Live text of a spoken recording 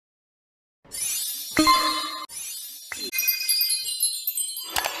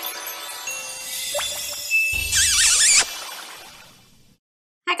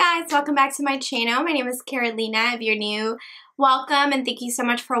welcome back to my channel. My name is Carolina. If you're new, welcome and thank you so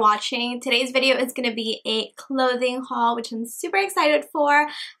much for watching. Today's video is going to be a clothing haul, which I'm super excited for.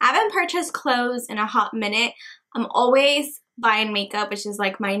 I haven't purchased clothes in a hot minute. I'm always buying makeup, which is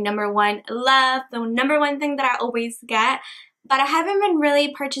like my number one love, the number one thing that I always get. But I haven't been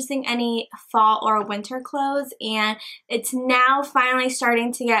really purchasing any fall or winter clothes, and it's now finally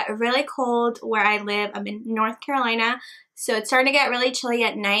starting to get really cold where I live. I'm in North Carolina, so it's starting to get really chilly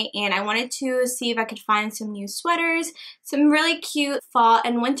at night, and I wanted to see if I could find some new sweaters, some really cute fall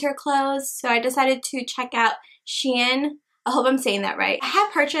and winter clothes. So I decided to check out Shein. I hope I'm saying that right. I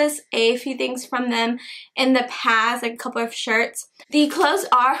have purchased a few things from them in the past, like a couple of shirts. The clothes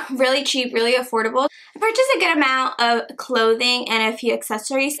are really cheap, really affordable. I purchased a good amount of clothing and a few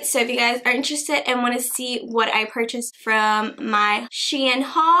accessories. So if you guys are interested and want to see what I purchased from my Shein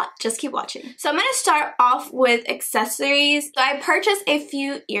haul, just keep watching. So I'm going to start off with accessories. So I purchased a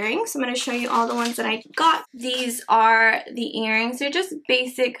few earrings. I'm going to show you all the ones that I got. These are the earrings. They're just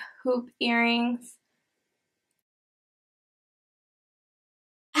basic hoop earrings.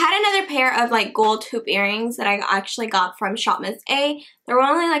 I had another pair of like gold hoop earrings that I actually got from Shop Miss A. They were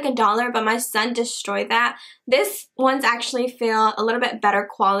only like $1, but my son destroyed that. This ones actually feel a little bit better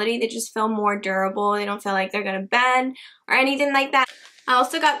quality. They just feel more durable. They don't feel like they're gonna bend or anything like that. I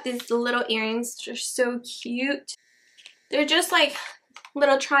also got these little earrings, which are so cute. They're just like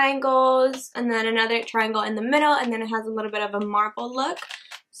little triangles and then another triangle in the middle, and then it has a little bit of a marble look.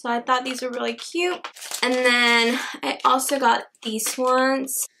 So I thought these were really cute. And then I also got these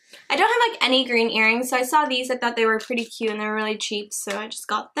ones. I don't have like any green earrings, so I saw these. I thought they were pretty cute and they're really cheap, so I just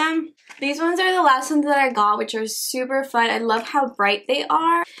got them. These ones are the last ones that I got, which are super fun. I love how bright they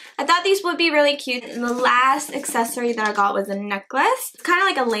are. I thought these would be really cute. And the last accessory that I got was a necklace. It's kind of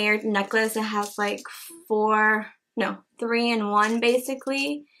like a layered necklace. It has like 3 in 1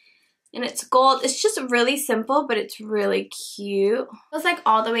 basically. And it's gold. It's just really simple, but it's really cute. It goes like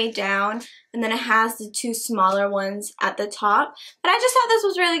all the way down, and then it has the 2 smaller ones at the top. But I just thought this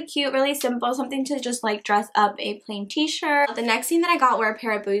was really cute, really simple, something to just like dress up a plain t-shirt. The next thing that I got were a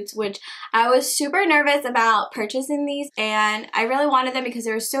pair of boots, which I was super nervous about purchasing these, and I really wanted them because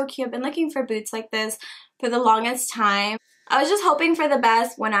they were so cute. I've been looking for boots like this for the longest time. I was just hoping for the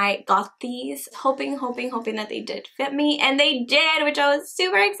best when I got these. Hoping that they did fit me. And they did, which I was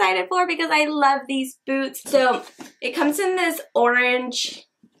super excited for because I love these boots. So it comes in this orange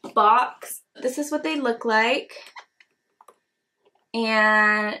box. This is what they look like.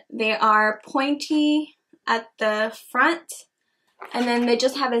 And they are pointy at the front. And then they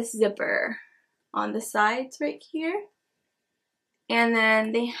just have a zipper on the sides right here. And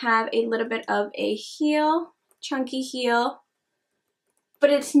then they have a little bit of a heel. Chunky heel,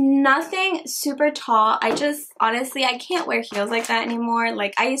 but it's nothing super tall. Honestly, I can't wear heels like that anymore.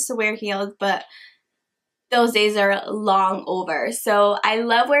 Like, I used to wear heels, but those days are long over. So I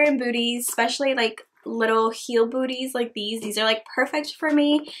love wearing booties, especially like little heel booties like these. These are like perfect for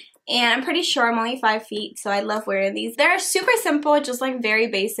me. And I'm pretty sure I'm only 5 feet, so I love wearing these. They're super simple, just like very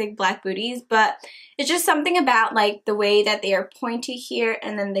basic black booties, but it's just something about like the way that they are pointy here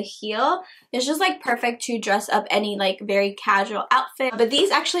and then the heel. It's just like perfect to dress up any like very casual outfit. But these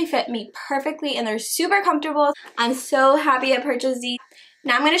actually fit me perfectly and they're super comfortable. I'm so happy I purchased these.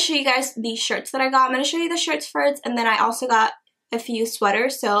 Now I'm going to show you guys the shirts that I got. I'm going to show you the shirts first, and then I also got a few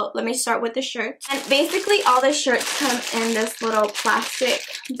sweaters. So let me start with the shirts. And basically all the shirts come in this little plastic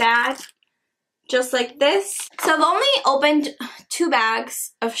bag, just like this. So I've only opened 2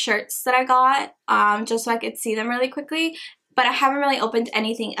 bags of shirts that I got, just so I could see them really quickly, but I haven't really opened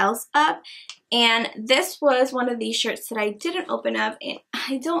anything else up. And this was one of these shirts that I didn't open up, and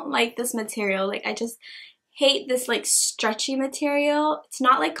I don't like this material. Like, I just hate this like stretchy material. It's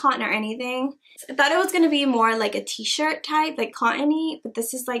not like cotton or anything. I thought it was going to be more like a t-shirt type, like cottony, but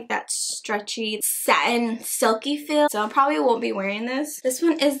this is like that stretchy satin silky feel. So I probably won't be wearing this. This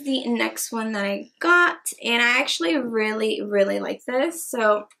one is the next one that I got, and I actually really like this.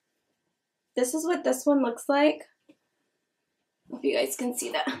 So this is what this one looks like. Hope you guys can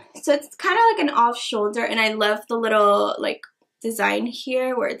see that. So it's kind of like an off shoulder, and I love the little like design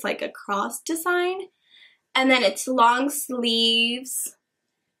here where it's like a cross design. And then it's long sleeves,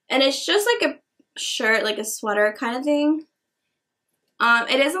 and it's just like a shirt, like a sweater kind of thing.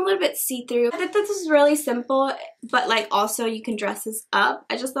 It is a little bit see-through. I thought this was really simple, but like also you can dress this up.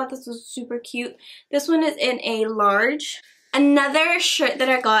 I just thought this was super cute. This one is in a large. Another shirt that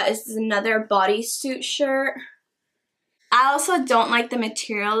I got is another bodysuit shirt. I also don't like the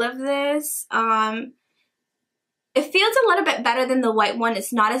material of this. It feels a little bit better than the white one.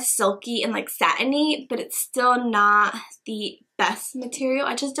 It's not as silky and like satiny, but it's still not the best material.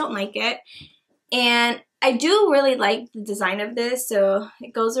 I just don't like it. And I do really like the design of this. So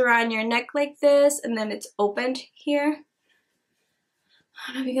it goes around your neck like this, and then it's opened here.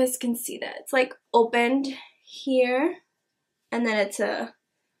 I don't know if you guys can see that. It's like opened here, and then it's a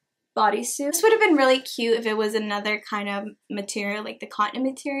bodysuit. This would have been really cute if it was another kind of material, like the cotton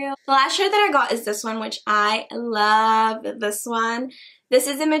material. The last shirt that I got is this one, which I love this one. This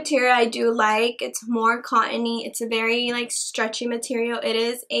is a material I do like. It's more cottony. It's a very like stretchy material. It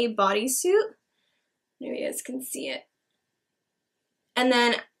is a bodysuit. Maybe you guys can see it. And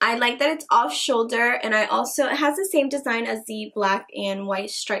then I like that it's off shoulder, and it has the same design as the black and white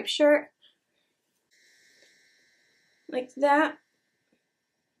striped shirt. Like that.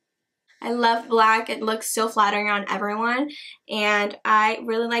 I love black. It looks so flattering on everyone, and I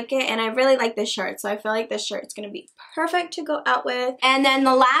really like it, and I really like this shirt, so I feel like this shirt is going to be perfect to go out with. And then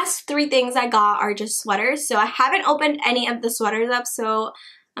the last 3 things I got are just sweaters, so I haven't opened any of the sweaters up, so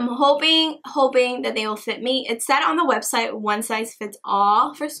I'm hoping that they will fit me. It said on the website one size fits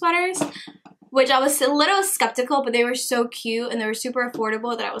all for sweaters, which I was a little skeptical, but they were so cute and they were super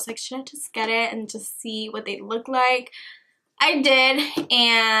affordable that I was like, should I just get it and just see what they look like? I did,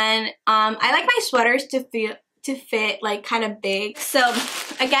 and I like my sweaters to fit like kind of big. So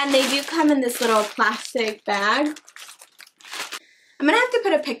again, they do come in this little plastic bag. I'm gonna have to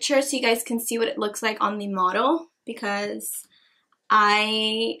put a picture so you guys can see what it looks like on the model, because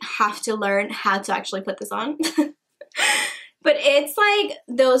I have to learn how to actually put this on. But it's like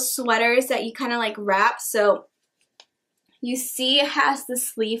those sweaters that you kind of like wrap. So you see it has the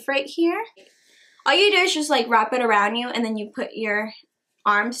sleeve right here. All you do is just like wrap it around you, and then you put your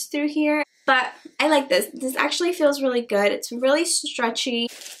arms through here. But I like this. This actually feels really good. It's really stretchy.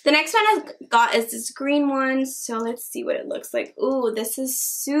 The next one I got is this green one. So let's see what it looks like. Ooh, this is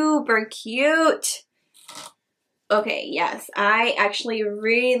super cute. Okay, yes, I actually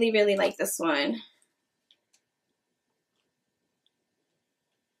really, really like this one.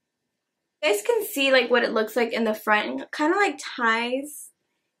 You guys can see like what it looks like in the front. It kind of like ties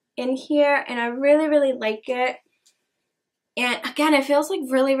in here, and I really, really like it. And again, it feels like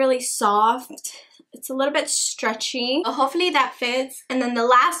really, really soft. It's a little bit stretchy. But hopefully that fits. And then the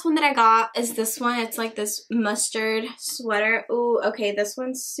last one that I got is this one. It's like this mustard sweater. Ooh, okay, this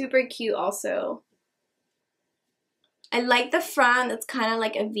one's super cute also. I like the front. It's kind of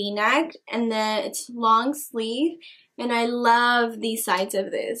like a v-neck, and then it's long sleeve, and I love the sides of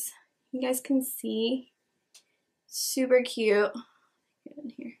this. You guys can see. Super cute. Get in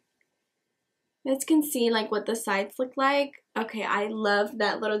here. You guys can see like what the sides look like. Okay, I love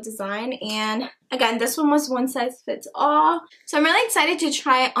that little design, and again, this one was one size fits all. So I'm really excited to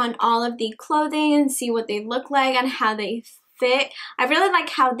try on all of the clothing and see what they look like and how they fit. I really like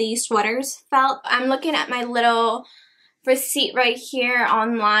how these sweaters felt. I'm looking at my little receipt right here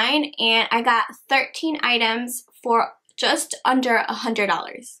online, and I got 13 items for just under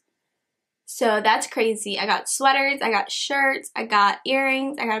 $100. So that's crazy. I got sweaters, I got shirts, I got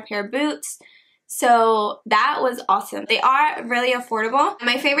earrings, I got a pair of boots. So that was awesome. They are really affordable.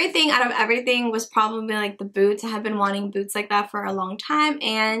 My favorite thing out of everything was probably like the boots. I have been wanting boots like that for a long time,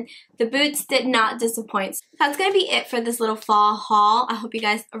 and the boots did not disappoint. So that's gonna be it for this little fall haul. I hope you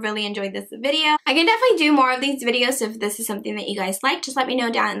guys really enjoyed this video. I can definitely do more of these videos, so if this is something that you guys like, just let me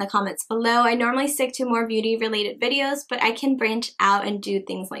know down in the comments below. I normally stick to more beauty related videos, but I can branch out and do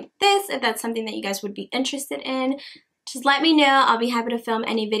things like this if that's something that you guys would be interested in. Just let me know. I'll be happy to film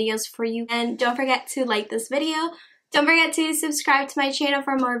any videos for you. And don't forget to like this video. Don't forget to subscribe to my channel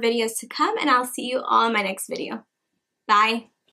for more videos to come. And I'll see you all in my next video. Bye.